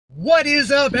What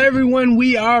is up, everyone?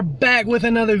 We are back with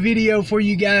another video for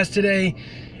you guys today,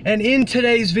 and in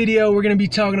today's video we're going to be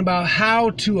talking about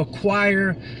how to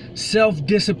acquire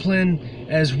self-discipline,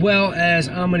 as well as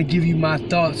I'm going to give you my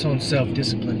thoughts on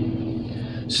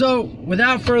self-discipline. So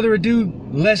without further ado,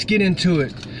 let's get into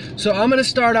it. So I'm going to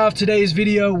start off today's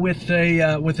video with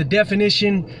a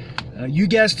definition. You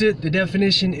guessed it, the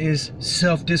definition is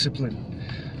self-discipline.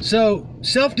 So,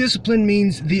 self-discipline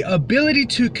means the ability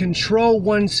to control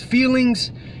one's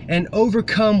feelings and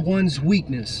overcome one's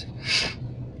weakness.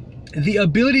 The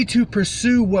ability to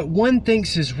pursue what one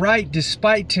thinks is right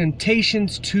despite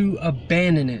temptations to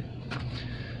abandon it.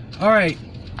 Alright,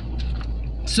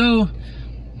 so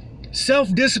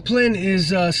self-discipline is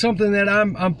something that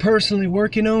I'm personally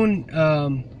working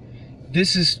on.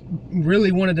 This is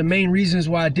really one of the main reasons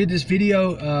why I did this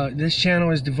video. This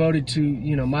channel is devoted to,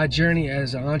 my journey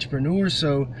as an entrepreneur.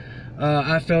 So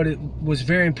I felt it was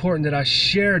very important that I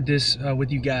shared this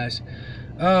with you guys.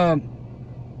 I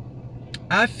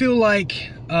feel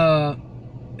like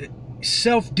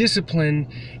self-discipline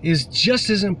is just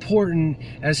as important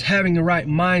as having the right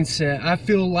mindset. I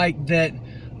feel like that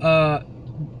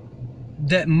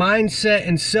that mindset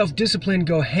and self-discipline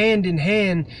go hand in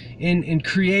hand in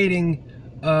creating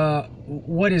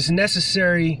what is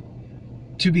necessary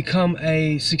to become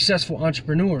a successful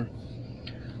entrepreneur.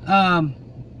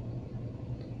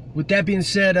 With that being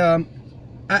said,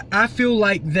 I feel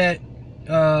like that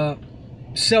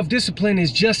self-discipline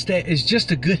is just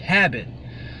a good habit.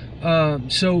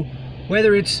 So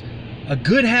whether it's a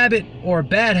good habit or a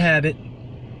bad habit,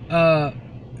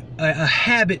 a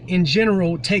habit in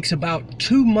general takes about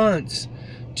 2 months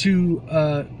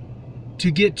to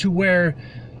get to where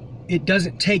it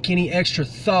doesn't take any extra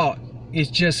thought.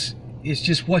 It's just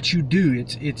what you do.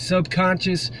 It's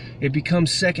subconscious. It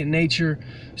becomes second nature.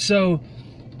 So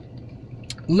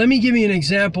let me give you an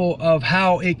example of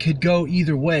how it could go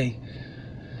either way,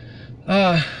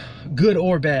 good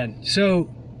or bad.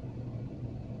 So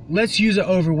let's use an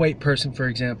overweight person, for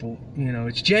example.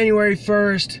 It's January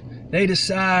 1st. They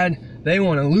decide they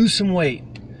want to lose some weight.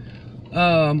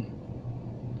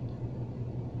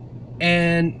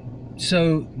 And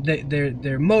so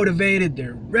they're motivated,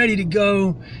 they're ready to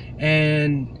go,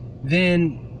 and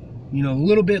then, a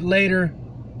little bit later,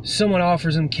 someone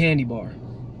offers them candy bar.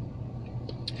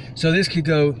 So this could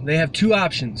go, they have two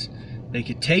options. They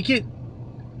could take it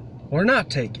or not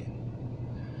take it.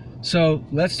 So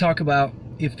let's talk about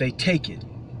if they take it.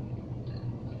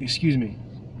 Excuse me.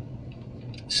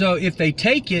 So if they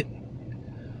take it,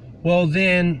 well,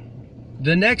 then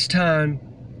the next time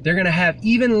they're going to have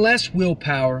even less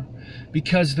willpower,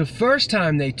 because the first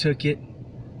time they took it,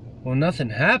 well, nothing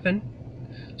happened.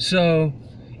 So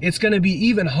it's going to be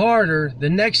even harder the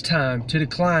next time to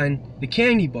decline the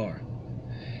candy bar.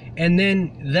 And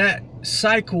then that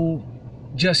cycle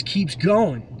just keeps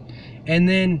going. And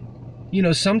then,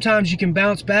 sometimes you can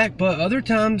bounce back, but other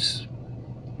times,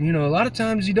 a lot of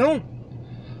times you don't.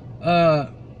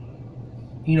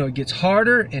 It gets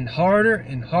harder and harder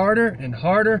and harder and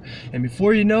harder, and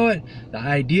before you know it, the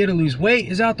idea to lose weight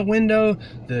is out the window,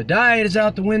 the diet is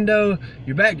out the window,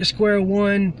 you're back to square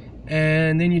one,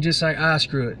 and then you're just like,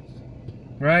 screw it,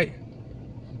 right?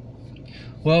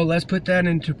 Well, let's put that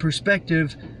into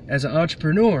perspective as an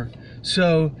entrepreneur.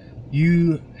 So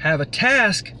you have a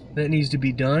task that needs to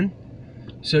be done,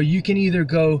 so you can either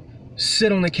go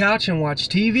sit on the couch and watch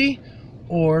TV,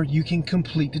 or you can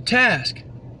complete the task.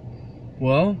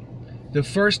 Well, the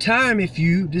first time, if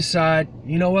you decide,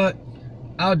 you know what,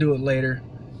 I'll do it later,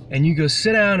 and you go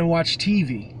sit down and watch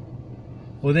TV,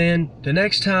 well, then the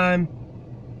next time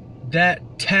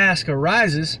that task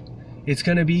arises, it's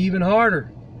going to be even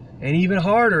harder and even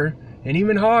harder and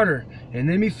even harder. And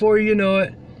then before you know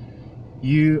it,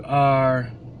 you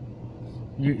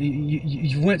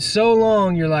went so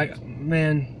long, you're like,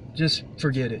 man, just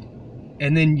forget it.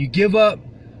 And then you give up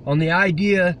on the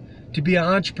idea to be an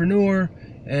entrepreneur,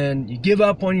 and you give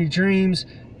up on your dreams,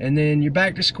 and then you're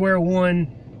back to square one,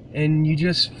 and you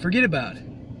just forget about it.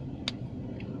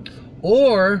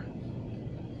 Or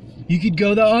you could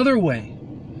go the other way.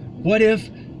 What if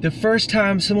the first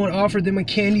time someone offered them a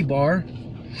candy bar,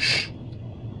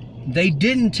 they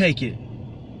didn't take it?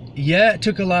 Yeah, it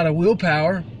took a lot of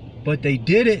willpower, but they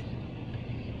did it.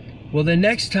 Well, the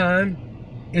next time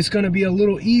it's going to be a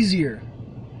little easier.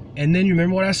 And then you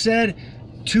remember what I said?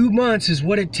 2 months is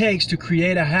what it takes to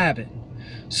create a habit.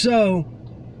 So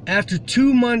after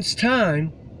 2 months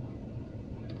time,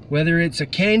 whether it's a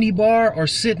candy bar or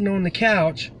sitting on the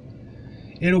couch,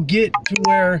 it'll get to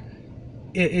where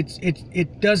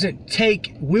it doesn't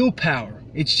take willpower.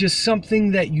 It's just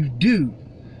something that you do.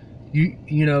 You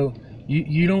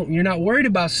You're not worried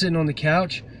about sitting on the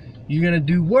couch. You're gonna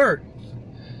do work.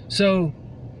 So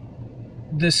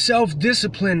the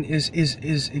self-discipline is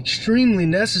extremely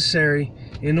necessary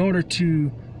in order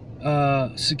to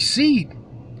succeed,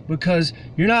 because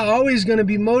you're not always going to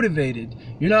be motivated.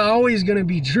 You're not always going to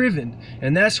be driven,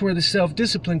 and that's where the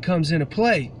self-discipline comes into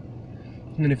play.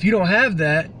 And if you don't have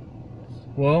that,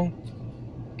 well,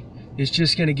 it's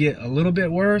just going to get a little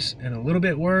bit worse and a little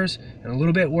bit worse and a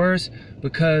little bit worse,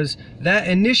 because that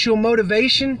initial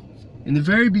motivation in the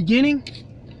very beginning,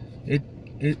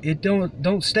 it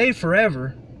don't stay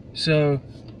forever. So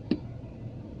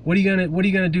what are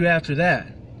you gonna do after that?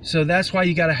 So that's why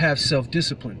you got to have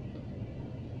self-discipline.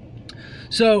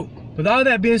 So with all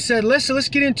that being said, let's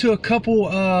get into a couple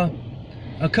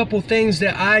things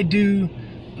that I do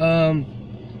that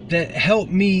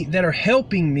are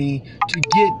helping me to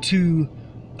get to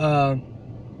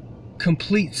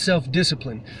complete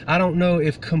self-discipline. I don't know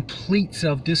if complete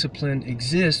self-discipline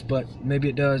exists, but maybe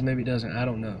it does, maybe it doesn't. I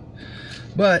don't know.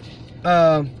 But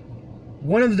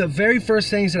one of the very first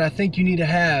things that I think you need to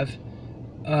have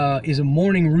is a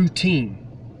morning routine.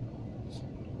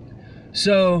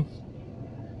 So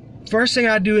first thing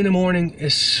I do in the morning,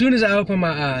 as soon as I open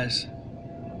my eyes,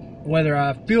 whether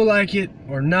I feel like it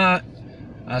or not,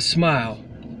 I smile.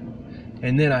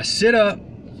 And then I sit up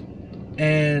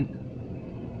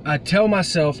and I tell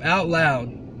myself out loud,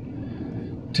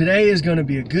 today is going to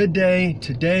be a good day.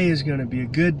 Today is going to be a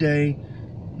good day.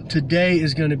 Today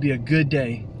is going to be a good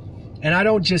day. And I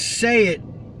don't just say it,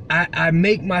 I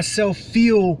make myself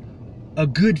feel a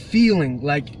good feeling.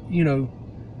 Like, you know,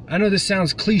 I know this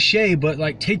sounds cliche, but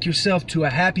like, take yourself to a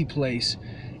happy place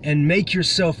and make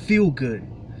yourself feel good.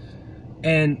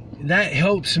 And that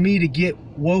helps me to get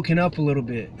woken up a little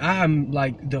bit. I'm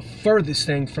like the furthest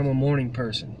thing from a morning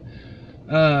person.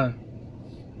 So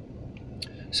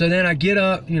then I get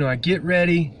up, you know, I get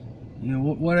ready, you know,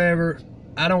 whatever.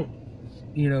 I don't,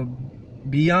 you know,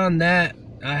 beyond that,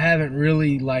 I haven't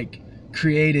really like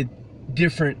created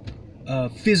different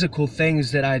physical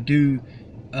things that I do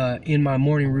in my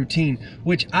morning routine,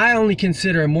 which I only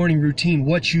consider a morning routine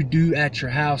what you do at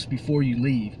your house before you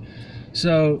leave.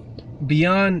 So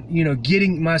beyond, you know,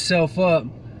 getting myself up,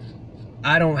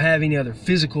 I don't have any other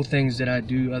physical things that I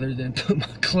do other than put my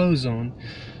clothes on.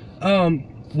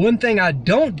 One thing I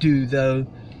don't do though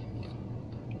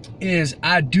is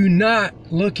I do not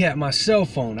look at my cell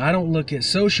phone. I don't look at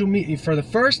social media. For the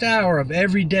first hour of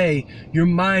every day, your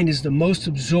mind is the most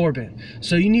absorbent.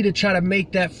 So you need to try to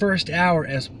make that first hour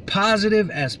as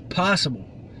positive as possible.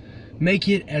 Make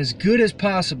it as good as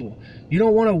possible. You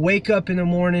don't want to wake up in the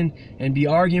morning and be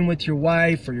arguing with your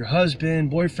wife or your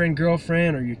husband, boyfriend,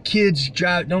 girlfriend, or your kids.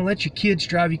 Don't let your kids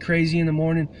drive you crazy in the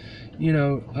morning. You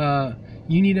know,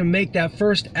 you need to make that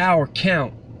first hour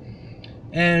count.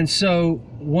 And so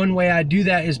one way I do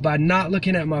that is by not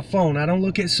looking at my phone. I don't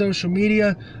look at social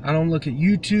media. I don't look at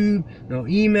YouTube, no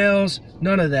emails,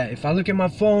 none of that. If I look at my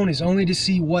phone, it's only to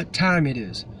see what time it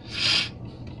is.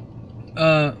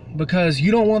 Because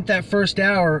you don't want that first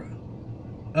hour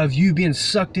of you being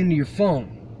sucked into your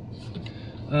phone.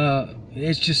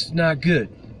 It's just not good.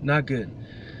 Not good.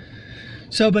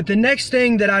 So, but the next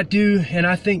thing that I do, and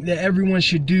I think that everyone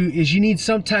should do, is you need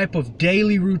some type of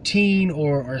daily routine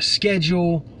or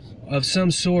schedule of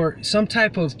some sort, some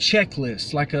type of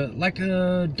checklist, like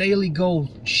a daily goal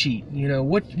sheet. You know,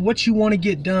 what you want to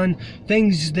get done,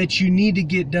 things that you need to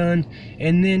get done,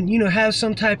 and then, you know, have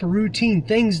some type of routine,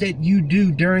 things that you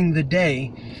do during the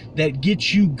day that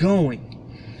get you going.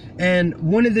 And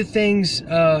one of the things,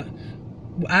 I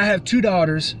have 2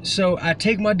 daughters, so I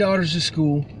take my daughters to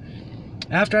school.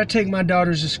 After I take my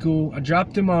daughters to school, I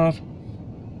drop them off.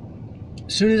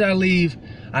 As soon as I leave,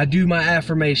 I do my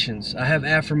affirmations. I have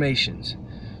affirmations.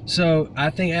 So I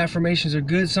think affirmations are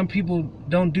good. Some people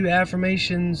don't do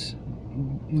affirmations,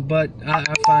 but I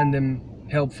find them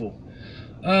helpful.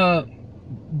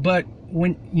 But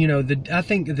when, you know, I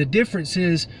think the difference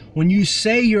is when you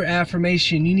say your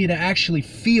affirmation, you need to actually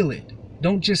feel it.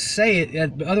 Don't just say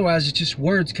it, otherwise it's just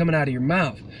words coming out of your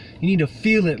mouth. You need to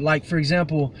feel it. Like, for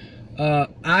example,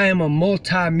 I am a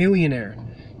multi-millionaire.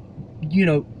 You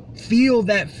know, feel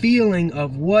that feeling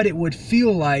of what it would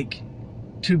feel like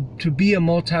to be a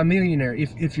multi-millionaire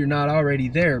if you're not already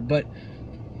there. But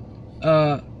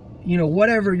you know,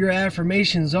 whatever your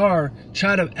affirmations are,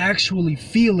 try to actually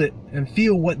feel it and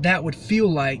feel what that would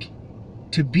feel like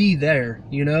to be there.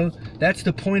 You know, that's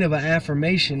the point of an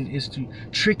affirmation, is to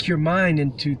trick your mind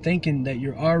into thinking that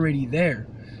you're already there,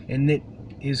 and that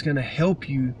is going to help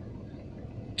you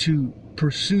to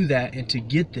pursue that and to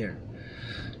get there.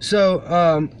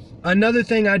 So another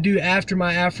thing I do after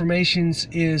my affirmations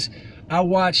is I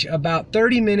watch about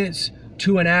 30 minutes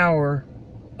to an hour,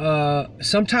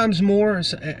 sometimes more,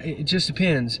 it just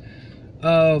depends,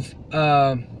 of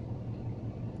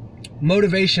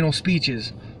motivational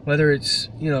speeches, whether it's,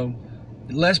 you know,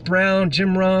 Les Brown,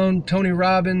 Jim Rohn, Tony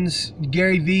Robbins,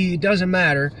 Gary Vee, it doesn't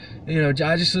matter. You know,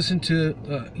 I just listen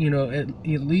to, you know, at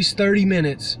least 30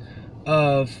 minutes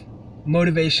of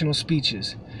motivational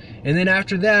speeches. And then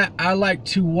after that, I like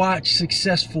to watch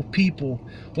successful people,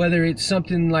 whether it's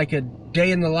something like a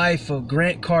day in the life of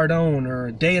Grant Cardone or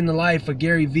a day in the life of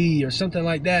Gary Vee or something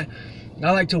like that.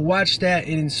 I like to watch that.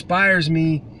 It inspires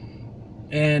me,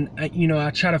 and you know, I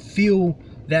try to feel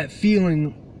that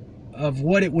feeling of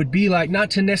what it would be like, not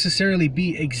to necessarily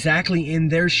be exactly in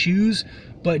their shoes,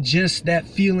 but just that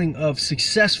feeling of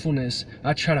successfulness.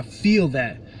 I try to feel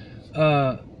that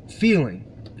feeling.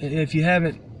 If you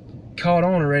haven't caught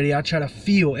on already, I try to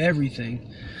feel everything.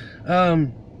 But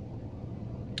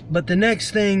the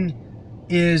next thing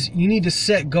is you need to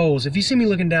set goals. If you see me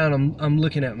looking down, I'm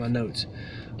looking at my notes.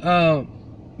 You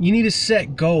need to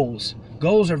set goals.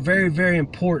 Goals are very, very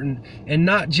important, and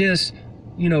not just,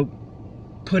 you know,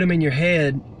 put them in your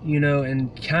head, you know,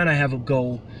 and kind of have a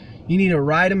goal. You need to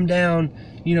write them down,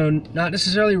 you know, not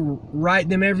necessarily write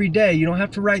them every day. You don't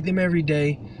have to write them every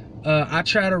day. I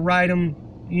try to write them,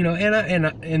 you know,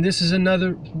 and this is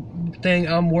another thing,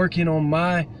 I'm working on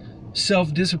my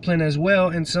self-discipline as well,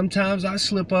 and sometimes I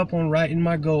slip up on writing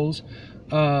my goals.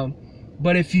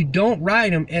 But if you don't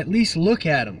write them, at least look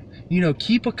at them. You know,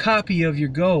 keep a copy of your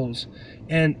goals,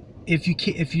 and if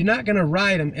you're not going to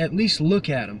write them, at least look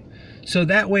at them, so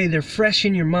that way they're fresh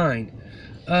in your mind.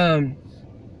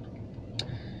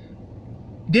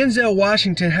 Denzel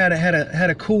Washington had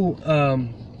a cool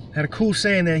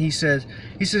saying that he says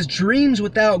dreams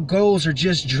without goals are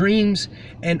just dreams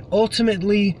and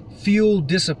ultimately fuel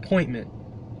disappointment.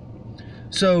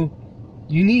 So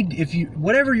you need,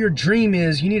 whatever your dream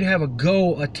is, you need to have a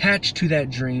goal attached to that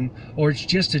dream, or it's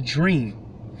just a dream,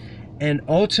 and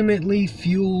ultimately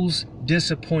fuels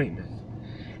disappointment.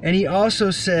 And he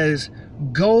also says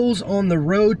goals on the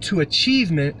road to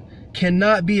achievement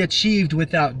cannot be achieved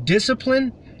without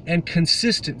discipline and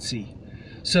consistency.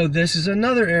 So this is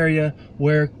another area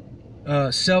where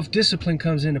self-discipline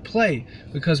comes into play,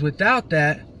 because without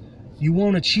that, you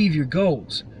won't achieve your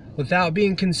goals. Without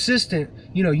being consistent,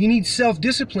 you know, you need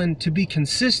self-discipline to be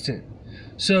consistent.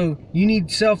 So you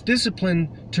need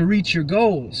self-discipline to reach your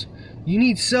goals. You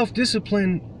need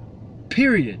self-discipline,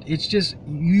 period. It's just,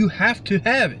 you have to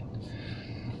have it.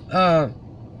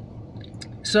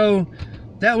 So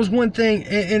that was one thing.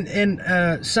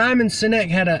 And Simon Sinek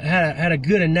had a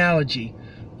good analogy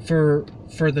for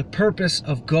the purpose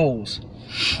of goals.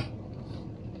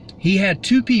 He had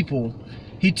two people.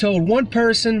 He told one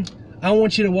person, I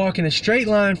want you to walk in a straight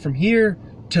line from here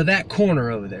to that corner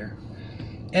over there.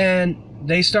 And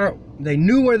they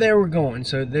knew where they were going.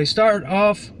 So they start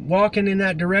off walking in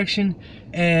that direction,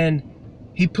 and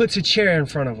he puts a chair in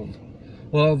front of them.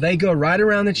 Well, they go right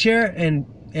around the chair and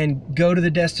go to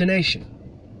the destination,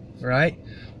 right?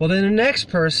 Well, then the next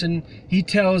person, he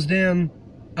tells them,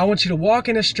 I want you to walk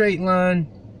in a straight line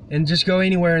and just go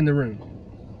anywhere in the room.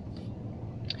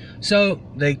 So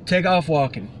they take off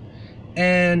walking,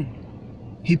 and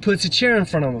he puts a chair in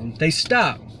front of them. They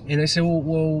stop, and they say,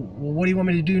 well, what do you want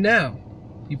me to do now?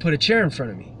 You put a chair in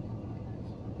front of me.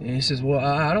 And he says, well,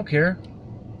 I don't care.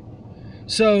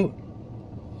 So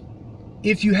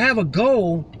if you have a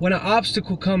goal, when an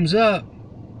obstacle comes up,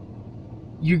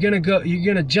 you're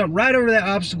gonna jump right over that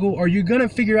obstacle, or you're gonna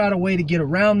figure out a way to get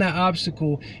around that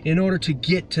obstacle in order to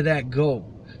get to that goal.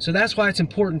 So that's why it's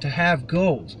important to have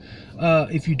goals.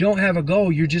 If you don't have a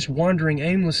goal, you're just wandering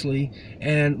aimlessly,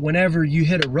 and whenever you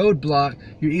hit a roadblock,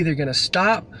 you're either gonna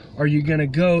stop or you're gonna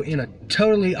go in a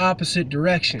totally opposite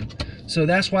direction. So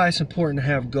that's why it's important to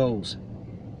have goals.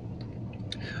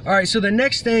 All right, so the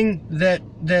next thing that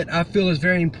I feel is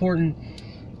very important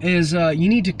is you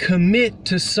need to commit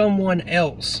to someone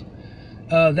else.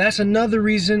 That's another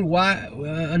reason why,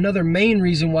 another main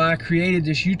reason why I created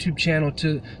this YouTube channel,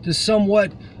 to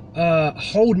somewhat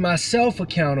hold myself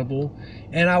accountable.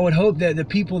 And I would hope that the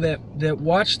people that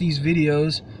watch these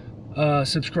videos,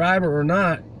 subscriber or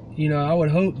not, you know, I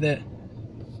would hope that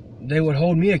they would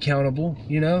hold me accountable,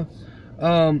 you know.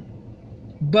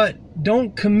 But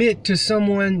don't commit to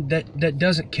someone that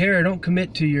doesn't care. Don't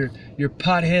commit to your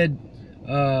pothead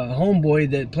homeboy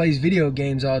that plays video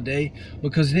games all day,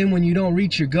 because then when you don't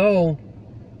reach your goal,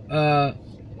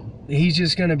 he's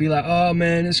just gonna be like, oh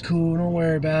man, it's cool, don't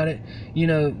worry about it, you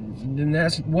know. Then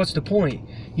what's the point?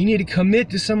 You need to commit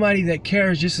to somebody that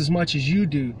cares just as much as you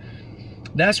do.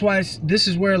 that's why this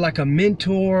is where like a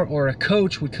mentor or a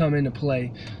coach would come into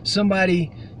play.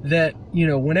 Somebody that, you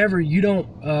know, whenever you don't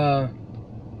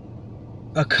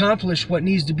accomplish what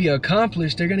needs to be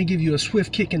accomplished, they're going to give you a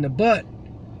swift kick in the butt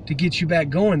to get you back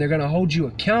going. They're going to hold you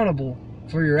accountable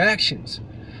for your actions,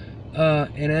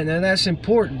 and that's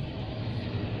important.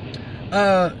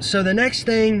 So the next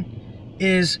thing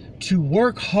is to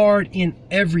work hard in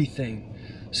everything.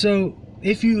 So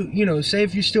if you know, say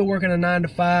if you're still working a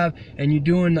 9-to-5 and you're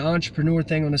doing the entrepreneur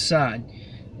thing on the side,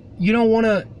 you don't want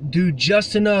to do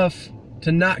just enough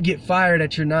to not get fired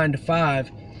at your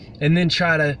 9-to-5 and then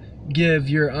try to give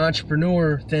your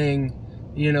entrepreneur thing,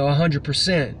 you know,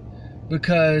 100%,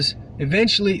 because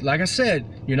eventually, like I said,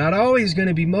 you're not always going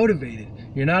to be motivated.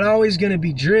 You're not always going to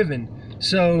be driven.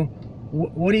 So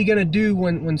what are you going to do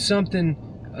when something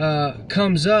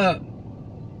comes up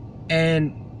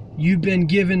and you've been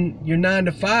given your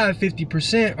 9-to-5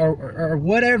 50%, or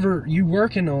whatever you're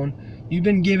working on, you've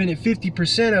been giving it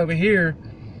 50% over here?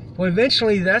 Well,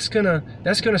 eventually that's gonna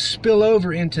spill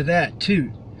over into that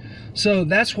too. So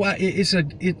that's why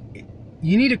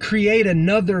you need to create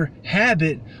another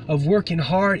habit of working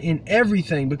hard in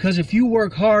everything, because if you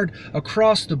work hard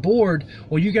across the board,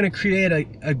 well, you're going to create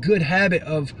a good habit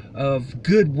of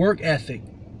good work ethic.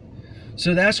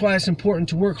 So that's why it's important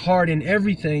to work hard in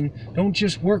everything. Don't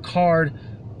just work hard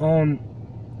on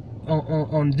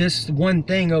this one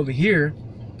thing over here,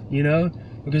 you know,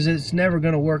 because it's never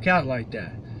going to work out like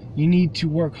that. You need to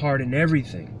work hard in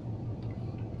everything,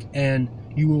 and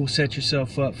you will set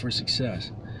yourself up for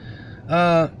success.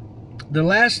 The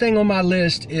last thing on my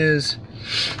list is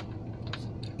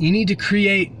you need to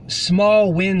create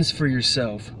small wins for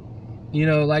yourself. You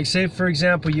know, like say for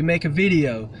example, you make a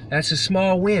video, that's a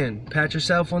small win, pat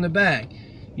yourself on the back.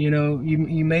 You know,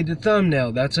 you made the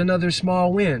thumbnail, that's another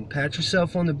small win, pat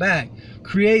yourself on the back.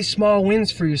 Create small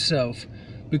wins for yourself,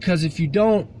 because if you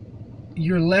don't,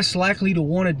 you're less likely to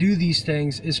want to do these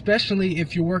things, especially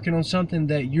if you're working on something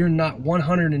that you're not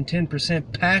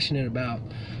 110% passionate about.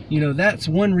 You know, that's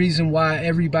one reason why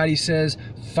everybody says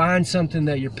find something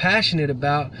that you're passionate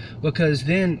about, because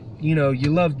then, you know,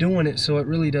 you love doing it, so it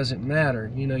really doesn't matter.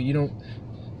 You know, you don't,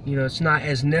 you know, it's not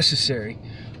as necessary.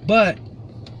 But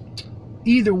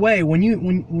either way, when you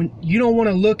don't want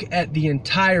to look at the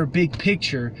entire big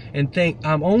picture and think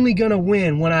I'm only gonna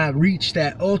win when I reach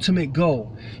that ultimate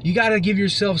goal. You got to give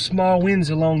yourself small wins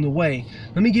along the way.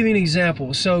 Let me give you an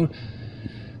example. So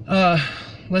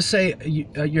let's say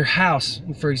your house,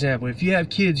 for example. If you have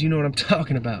kids, you know what I'm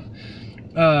talking about.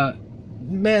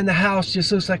 Man, the house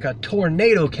just looks like a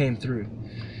tornado came through,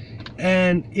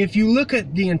 and if you look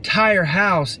at the entire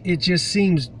house, it just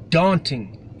seems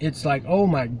daunting. It's like, oh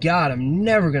my God, I'm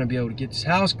never going to be able to get this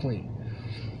house clean.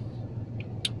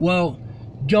 Well,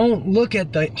 don't look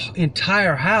at the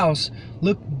entire house.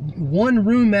 Look one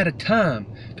room at a time.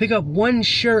 Pick up one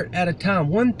shirt at a time,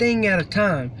 one thing at a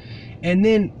time. And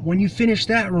then when you finish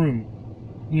that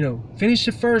room, you know, finish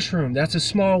the first room, that's a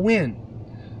small win.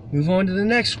 Move on to the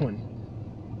next one.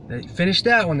 Finish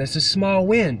that one, that's a small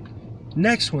win.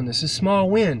 Next one, that's a small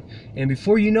win. And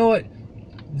before you know it,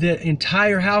 the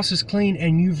entire house is clean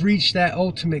and you've reached that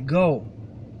ultimate goal.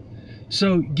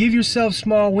 So give yourself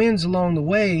small wins along the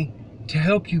way to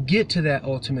help you get to that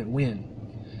ultimate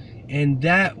win, and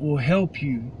that will help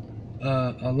you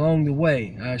along the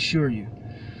way, I assure you.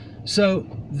 So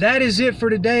that is it for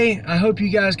today. I hope you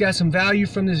guys got some value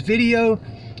from this video.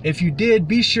 If you did,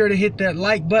 be sure to hit that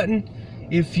like button.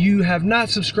 If you have not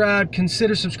subscribed,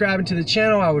 consider subscribing to the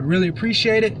channel. I would really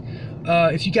appreciate it.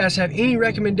 If you guys have any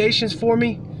recommendations for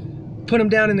me, put them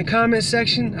down in the comment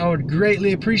section. I would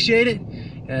greatly appreciate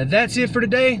it. That's it for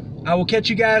today. I will catch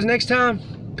you guys next time.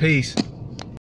 Peace.